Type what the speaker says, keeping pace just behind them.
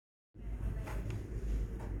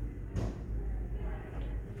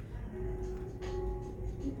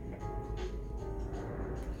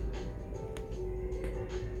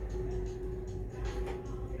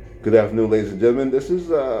Good afternoon, ladies and gentlemen. This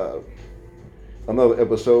is another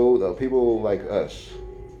episode of People Like Us,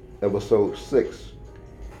 episode 6.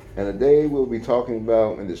 And today we'll be talking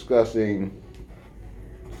about and discussing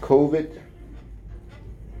COVID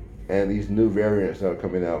and these new variants that are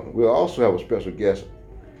coming out. We'll also have a special guest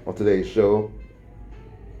on today's show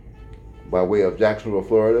by way of Jacksonville,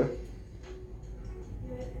 Florida.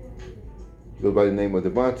 He goes by the name of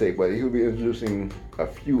Devontae, but he'll be introducing a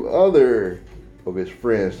few other of his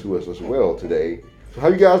friends to us as well today. So how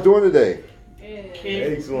you guys doing today?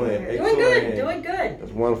 Excellent. Doing good.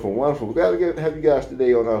 That's wonderful, wonderful. We're glad to have you guys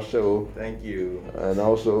today on our show. Thank you. And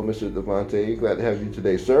also, Mr. Devontae, glad to have you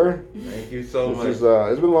today, sir. Thank you so much. It's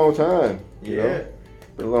been a long time. You Yeah. know?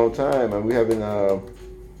 It's been a long time, and we haven't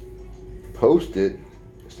posted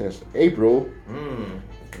since April.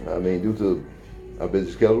 I mean, due to our busy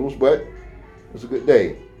schedules, but it's a good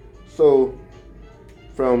day. So,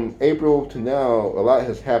 from April to now, a lot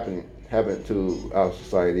has happened to our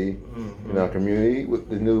society and our community with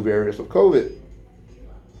the new variants of COVID.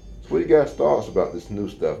 So what do you guys' thoughts about this new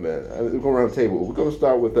stuff, man? We're going around the table. We're going to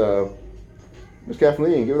start with Miss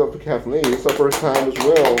Kathleen. Give it up for Kathleen. It's her first time as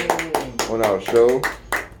well on our show.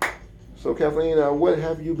 So Kathleen, what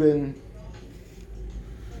have you been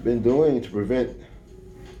doing to prevent,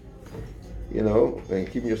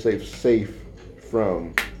 and keeping yourself safe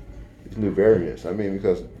from these new variants? I mean,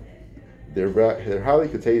 because they're highly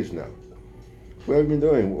contagious now. What have you been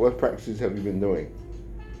doing? What practices have you been doing?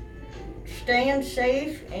 Staying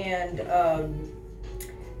safe and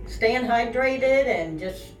staying hydrated and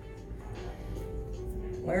just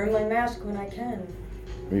wearing my mask when I can.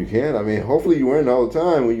 You can. I mean, hopefully you're wearing it all the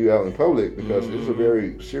time when you're out in public because it's a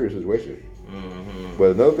very serious situation.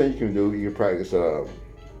 But another thing you can do, you can practice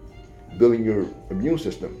building your immune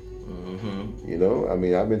system. You know, I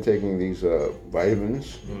mean, I've been taking these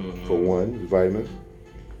vitamins for one, vitamin.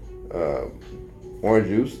 Orange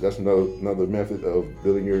juice, that's another method of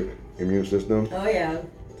building your immune system. Oh yeah.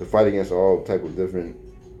 To fight against all type of different,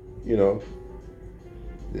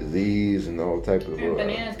 disease and all type of. And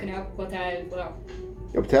bananas can help with that as well.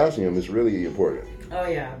 Potassium is really important. Oh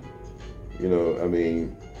yeah. You know, I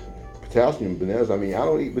mean, potassium, bananas. I mean, I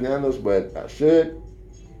don't eat bananas, but I should.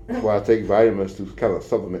 That's why I take vitamins to kind of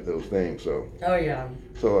supplement those things. So. Oh yeah.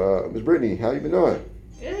 So, Ms. Brittany, how you been doing?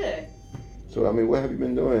 Good. So, I mean, what have you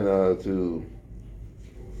been doing to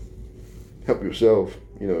help yourself,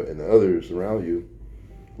 and the others around you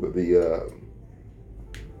with the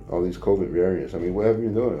all these COVID variants? I mean, what have you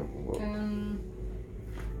been doing? Well,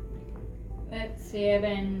 Let's see. I've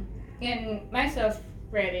been getting myself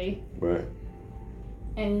ready right.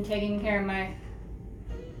 and taking care of my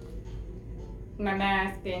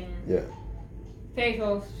mask and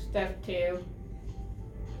facial stuff too,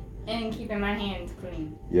 and keeping my hands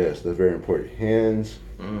clean. Yes, that's very important. Hands.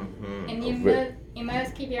 And you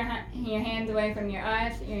must keep your hands away from your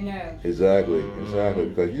eyes and your nose. Exactly.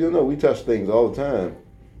 Because you don't know, we touch things all the time,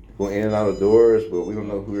 going in and out of doors, but we don't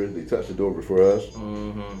know who really touched the door before us.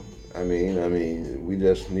 I mean, we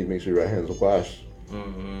just need to make sure our hands are washed,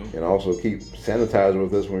 and also keep sanitizer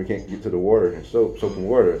with us when we can't get to the water, and soap and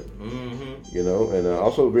water. And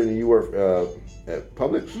also, Brittany, you work at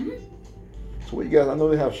Publix. So what you guys? I know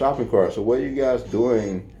they have shopping carts. So what are you guys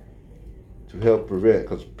doing to help prevent?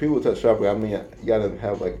 Because people touch shopping. I mean, you gotta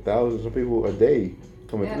have like thousands of people a day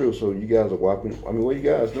coming through. So you guys are walking. I mean, what are you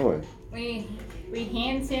guys doing? We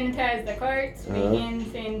hand sanitize the carts. We hand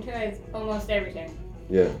sanitize almost everything.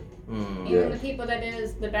 Yeah. Even the people that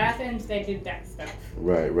does the bathrooms, they do that stuff.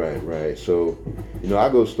 Right. So, I go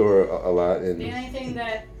to the store a lot, and The only thing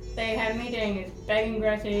that they have me doing is bagging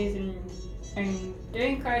groceries and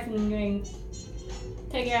doing carts and doing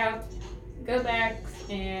take out, go backs,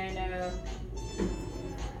 and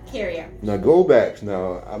carry out. now go backs.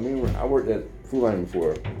 Now, I mean, I worked at Food Line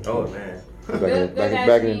before. Oh man.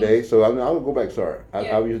 Back in the day. So I'll go back. Sorry,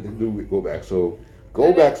 I usually do go back. So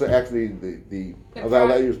go backs are actually the I'll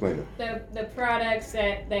let you explain it. The products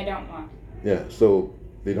that they don't want. Yeah. So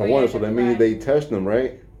they don't want it. So that means they test them,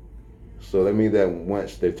 right? So that means that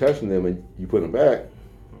once they're testing them and you put them back,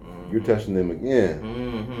 you're testing them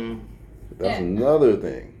again. That's another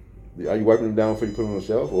thing. Are you wiping them down before you put them on the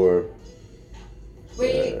shelf, or?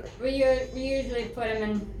 We usually put them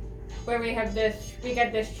in where we got this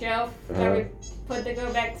shelf that we put the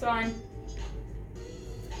go backs on,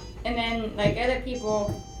 and then like other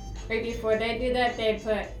people, right before they do that, they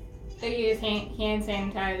use hand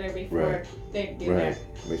sanitizer before they do that.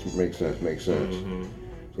 Makes sense.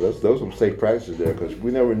 So those are some safe practices there, because we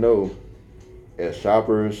never know, as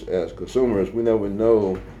shoppers, as consumers, we never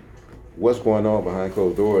know what's going on behind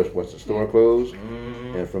closed doors once the store closed.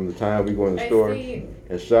 And from the time we go in the store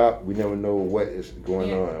and shop, we never know what is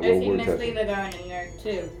going on. I What see we're Miss touching. Leela going in there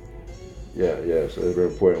too. Yeah. So it's very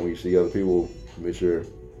important when you see other people, make sure.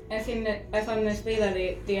 I saw Miss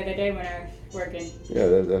Leela the other day when I was working. Yeah,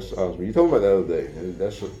 that's awesome. You told me about the other day. And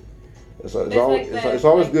it's It's always, like the- it's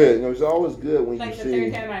always like good. You know, it's always good when Like you the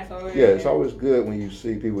see. third time I saw her. Yeah, it's always good when you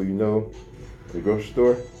see people you know in the grocery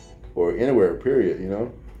store or anywhere, period, you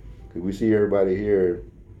know. Because we see everybody here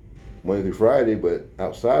Monday through Friday, but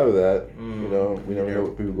outside of that, you know, we never know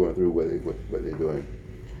what people are going through, what they're doing.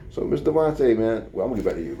 So, Mr. Devontae, man, well, I'm going to get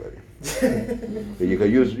back to you, buddy. Because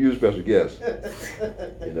you're a special guest,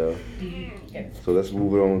 you know. So let's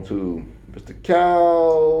move it on to Mr.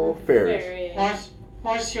 Cal Ferris.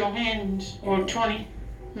 Wash your hands for 20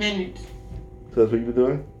 minutes. So that's what you've been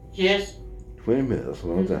doing? Yes. 20 minutes, that's a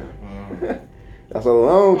long time. That's a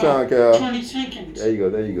long time, Cal. 20 seconds. There you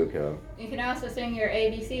go, Cal. You can also sing your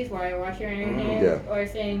ABCs while you're washing your hands, or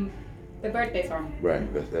sing the birthday song. Right,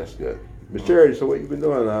 that's good. Miss Charity, so what you been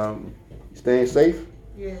doing? You staying safe?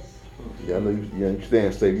 Yes. Yeah, I know you're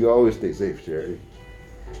staying safe. You always stay safe, Charity.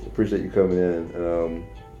 Appreciate you coming in.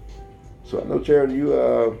 So I know, Charity, you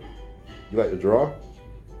like to draw?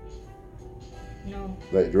 No.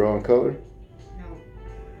 You like drawing color? No.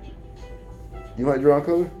 You like drawing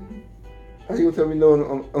color? How you gonna tell me no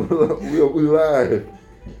we live?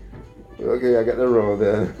 Okay, I got that wrong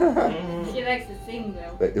then. She likes to sing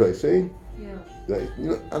though. You like sing?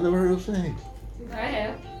 Yeah. I never heard her sing. I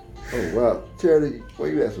have. Oh wow, Charity, why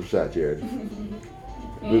you at some shot, Charity? Me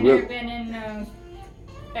and her been in.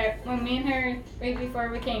 When me and her right before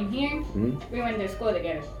we came here, we went to school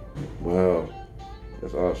together. Wow,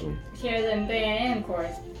 that's awesome. She was in band and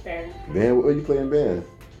chorus there. Band? What are you playing band?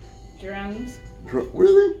 Drums.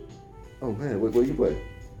 Really? Oh man, what you play?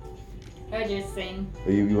 I just sing.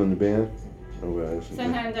 Are you in the band? Oh wow.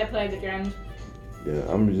 Sometimes I play the drums. Yeah,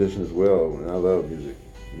 I'm a musician as well, and I love music.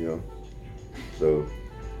 You know. So,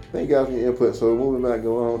 thank you guys for your input. So moving back,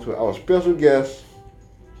 going on to our special guest,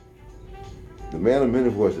 the man of many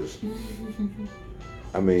voices.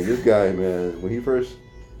 I mean, this guy, man, when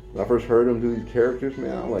I first heard him do these characters,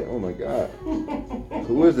 man, I'm like, oh my God,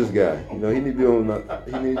 who is this guy? You know, he need to be on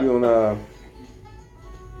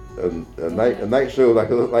a night show like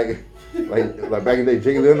back in the day,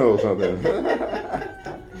 Jay Leno or something.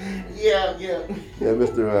 Yeah. Yeah,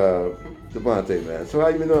 Mr. Devontae, man. So how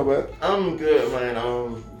you been doing, bud? I'm good,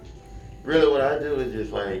 man. Really what I do is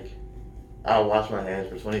just like, I'll wash my hands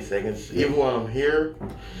for 20 seconds, even when I'm here.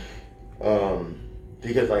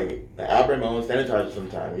 Because like, I bring my own sanitizer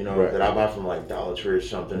sometimes, you know, Right. that I buy from like Dollar Tree or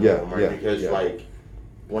something. Yeah, Because like,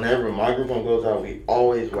 whenever my microphone goes out, we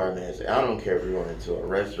always wear masks. I don't care if we're going into a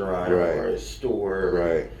restaurant Right. or a store.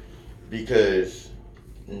 Right. Because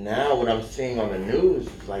now what I'm seeing on the news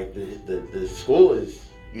is like the school is,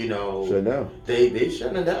 you know, Shut down. they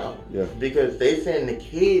shutting it down. Yeah. Because they saying the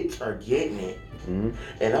kids are getting it. Mm-hmm.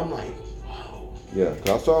 And I'm like, wow. Yeah,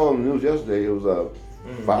 'cause I saw on the news yesterday, it was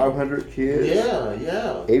 500 kids.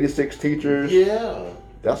 Yeah. 86 teachers. Yeah.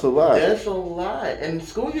 That's a lot. That's a lot. And the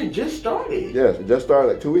school year just started. Yes, it just started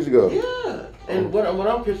like 2 weeks ago. Yeah. And what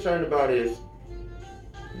I'm concerned about is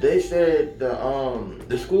they said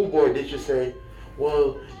the school board did just say,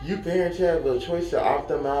 well, you parents have a choice to opt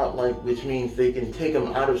them out, like, which means they can take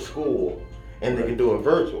them out of school and they can do it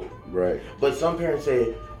virtual. Right. But some parents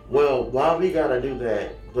say, well, why we gotta do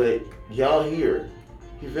that? But y'all here.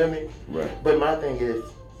 You feel me? Right. But my thing is,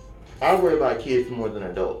 I worry about kids more than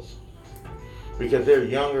adults. Because they're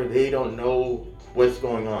younger, they don't know what's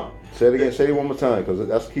going on. Say it again. Say it one more time, because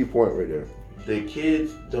that's the key point right there. The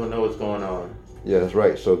kids don't know what's going on. Yeah, that's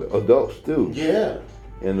right. So the adults do. Yeah.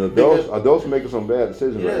 And the adults are making some bad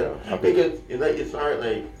decisions Yeah. right now. I think. Because like it's hard.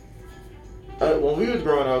 Like when we was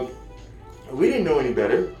growing up, we didn't know any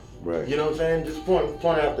better. Right. You know what I'm saying? Just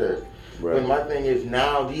point out there. Right. But my thing is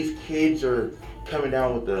now these kids are coming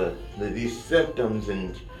down with these symptoms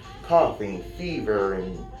and coughing, fever,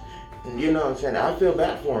 and you know what I'm saying? I feel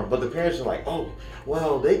bad for them. But the parents are like, oh,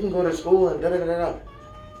 well, they can go to school and da-da-da-da.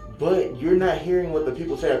 But you're not hearing what the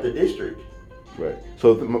people say at the district. Right.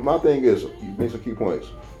 So my thing is, you make some key points.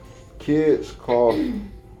 Kids cough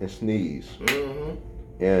and sneeze.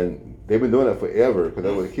 Mm-hmm. And they've been doing that forever, because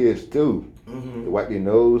that's what the kids do. Mm-hmm. They wipe their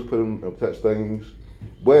nose, put them, touch things.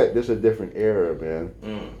 But this is a different era, man.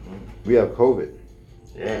 Mm-hmm. We have COVID.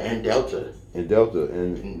 Yeah, and Delta. And Delta.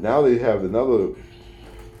 And now they have another,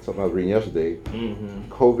 something I was reading yesterday,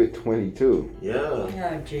 Mm-hmm. COVID-22. Yeah.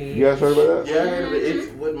 Oh, geez. You guys heard about that? Yeah, I heard of it.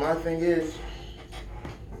 It's what my thing is.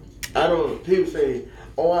 People say,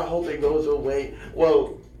 oh, I hope it goes away.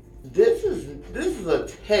 Well, this is a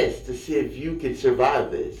test to see if you can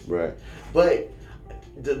survive this. Right. But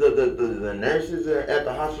the nurses are at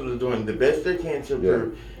the hospital doing the best they can to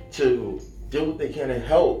do what they can to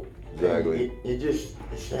help. Exactly. It's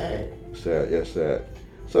sad. Sad. Yes, sad.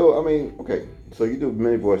 So I mean, okay. So you do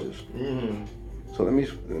many voices. Mm-hmm. So let me.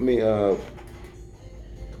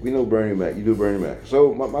 We know Bernie Mac. You do Bernie Mac.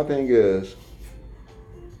 So my thing is,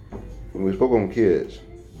 when we spoke on kids,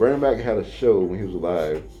 Bernie Mac had a show when he was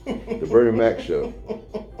alive, the Bernie Mac show.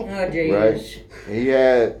 Oh, jeez. Right? And he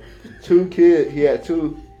had two kids. He had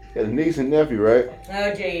a niece and nephew, right?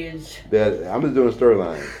 Oh, jeez. That I'm just doing a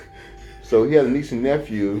storyline. So he had a niece and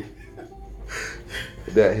nephew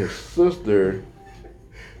that his sister,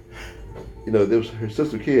 you know, there was her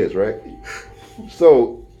sister kids, right?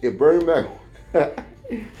 So if Bernie Mac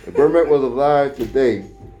was alive today,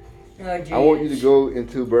 Oh, jeez. I want you to go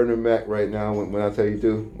into Bernie Mac right now when I tell you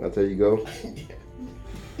to. When I tell you go,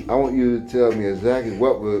 I want you to tell me exactly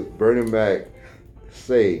what would Bernie Mac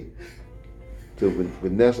say to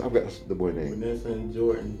Vanessa. I've got the boy name. Vanessa and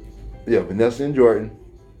Jordan. Yeah, Vanessa and Jordan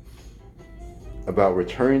about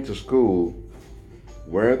returning to school,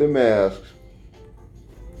 wearing the masks.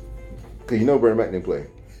 Cause you know Bernie Mac didn't play.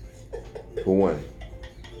 For one,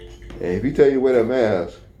 and if he tell you to wear that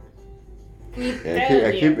mask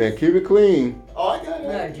and keep it clean. Oh, I got it.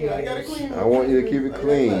 Oh, I got it clean. I want you to keep it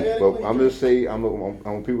clean. I got it But clean. I'm just saying, I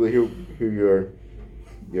want people to hear your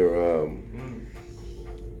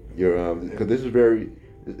because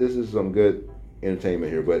this is some good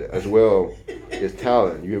entertainment here, but as well, it's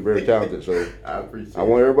talent. You're very talented, so I appreciate I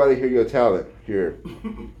want everybody to hear your talent here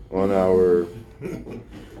on our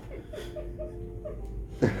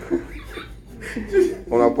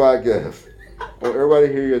on our podcast. I want everybody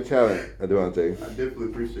to hear your talent, Devontae. I definitely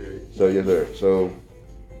appreciate it. So yes, sir. So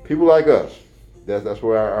people like us. That's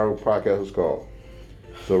what our podcast is called.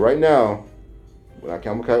 So right now, when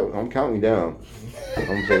I'm counting down. I'm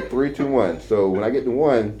gonna say 3, 2, 1. So when I get to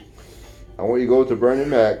 1, I want you to go to Bernie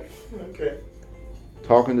Mac, Okay.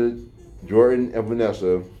 talking to Jordan and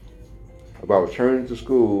Vanessa about returning to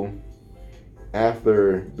school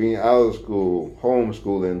after being out of school,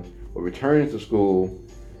 homeschooling, or returning to school.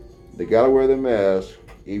 They gotta wear their mask,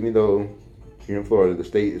 even though here in Florida the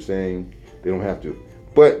state is saying they don't have to.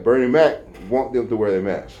 But Bernie Mac want them to wear their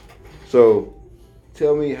mask. So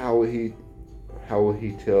tell me how will he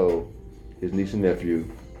tell his niece and nephew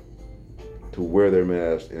to wear their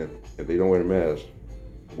mask, and if they don't wear their mask,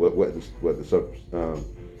 what the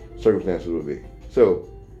circumstances would be. So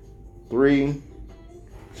 3,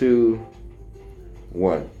 2,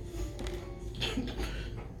 1.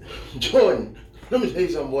 Jordan, let me tell you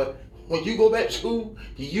something, boy. When you go back to school,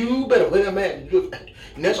 you better wear that mask.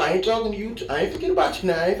 Next, I ain't talking to you. I ain't forgetting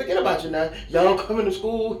about you now. Y'all coming to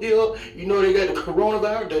school here. You know they got the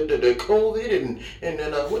coronavirus, the COVID, and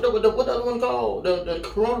then what the other one called? The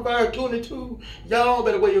coronavirus 22. Y'all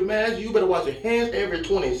better wear your mask. You better wash your hands every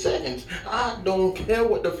 20 seconds. I don't care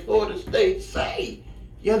what the Florida state say.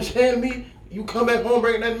 You understand me? You come back home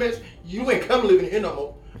bringing that mess, you ain't come living here no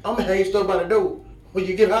more. I'm gonna hang your stuff by the door. When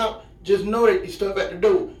you get out, just know that your stuff at the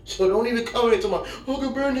door. So don't even come into my, Uncle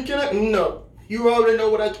Bernie, can I? No. You already know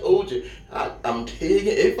what I told you. I'm telling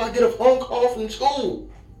you, if I get a phone call from school,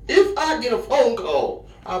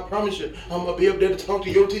 I promise you, I'm going to be up there to talk to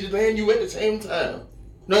your teachers and you at the same time.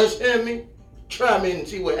 You understand me? Try me and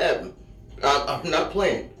see what happens. I'm not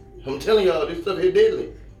playing. I'm telling y'all, this stuff here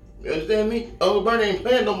deadly. You understand me? Uncle Bernie ain't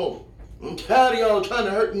playing no more. I'm tired of y'all trying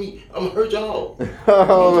to hurt me. I'm going to hurt y'all.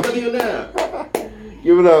 I'm telling you now.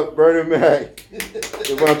 Give it up, Bernie Mac.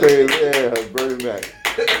 Devontae, yeah, Bernie Mac.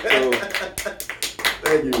 So,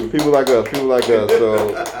 Thank you. people like us.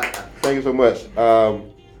 So, thank you so much.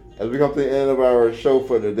 As we come to the end of our show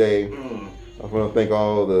for today, I want to thank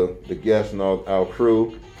all the guests and all our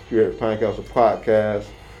crew here at Pine Council Podcast.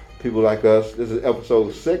 People like us. This is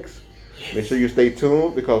episode 6. Make sure you stay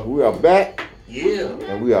tuned because we are back. Yeah.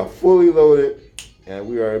 And we are fully loaded, and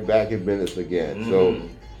we are back in business again. So,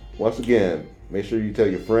 once again, make sure you tell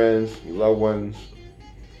your friends, your loved ones,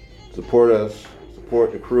 support us,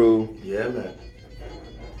 support the crew. Yeah, man.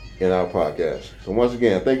 In our podcast. So once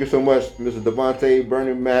again, thank you so much, Mr. Devontae,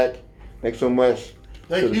 Bernie Mac. Thanks so much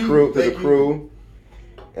to the crew.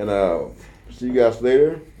 And see you guys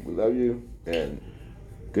later. We love you and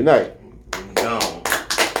good night.